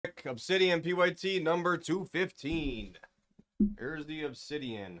break. Obsidian PYT number 215. Here's the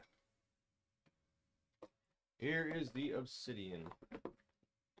Obsidian. Here is the Obsidian.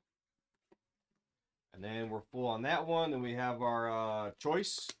 And then we're full on that one. Then we have our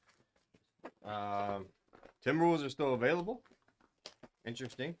choice. Timberwolves are still available.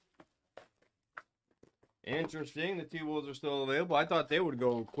 Interesting. Interesting. The T-Wolves are still available. I thought they would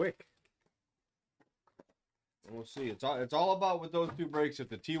go quick. We'll see. It's all about with those two breaks if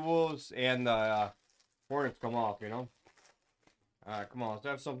the T-Wolves and the Hornets come off, you know. All right, come on. Let's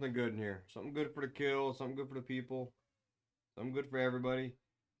have something good in here. Something good for the kill. Something good for the people. Something good for everybody.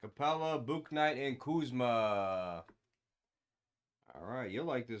 Capella, Book Knight, and Kuzma. All right, you'll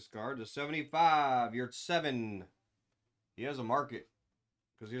like this card. The 75. You're at 7. He has a market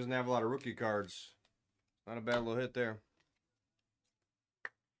because he doesn't have a lot of rookie cards. Not a bad little hit there.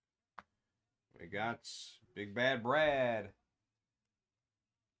 We got Big Bad Brad.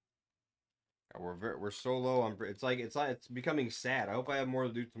 We're so low. It's becoming sad. I hope I have more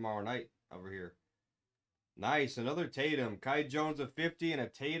to do tomorrow night over here. Nice, another Tatum. Kai Jones of 50 and a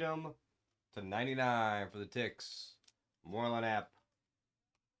Tatum to 99 for the Ticks. Moreland app.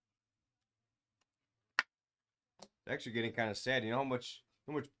 It's actually getting kind of sad. You know how much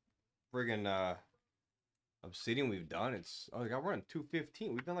friggin' Obsidian we've done? Oh god, we're on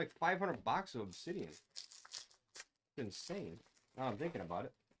 215. We've done like 500 boxes of Obsidian. It's insane. Now I'm thinking about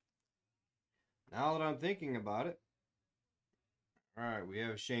it. Now that I'm thinking about it. All right, we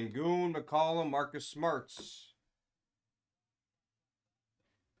have Şengün, McCollum, Marcus Smarts.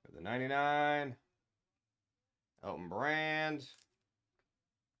 For the 99. Elton Brand.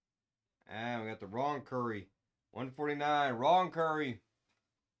 And we got the wrong Curry. 149, wrong Curry.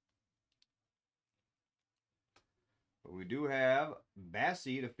 But we do have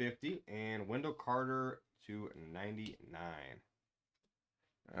Bassey to 50 and Wendell Carter to 99.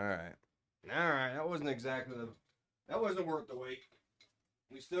 All right. That wasn't worth the wait.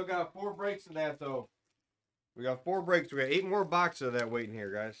 We still got 4 breaks in that, though. We got 4 breaks. We got 8 more boxes of that waiting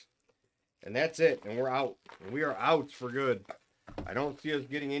here, guys. And that's it. And we're out. And we are out for good. I don't see us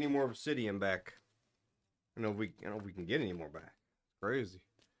getting any more Obsidian back. I don't know if we can get any more back. Crazy.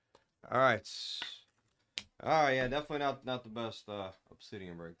 All right. Yeah, definitely not the best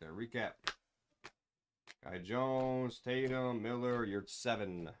Obsidian break there. Recap. Kai Jones, Tatum, Miller, you're at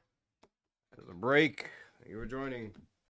 7. There's a break. Thank you for joining.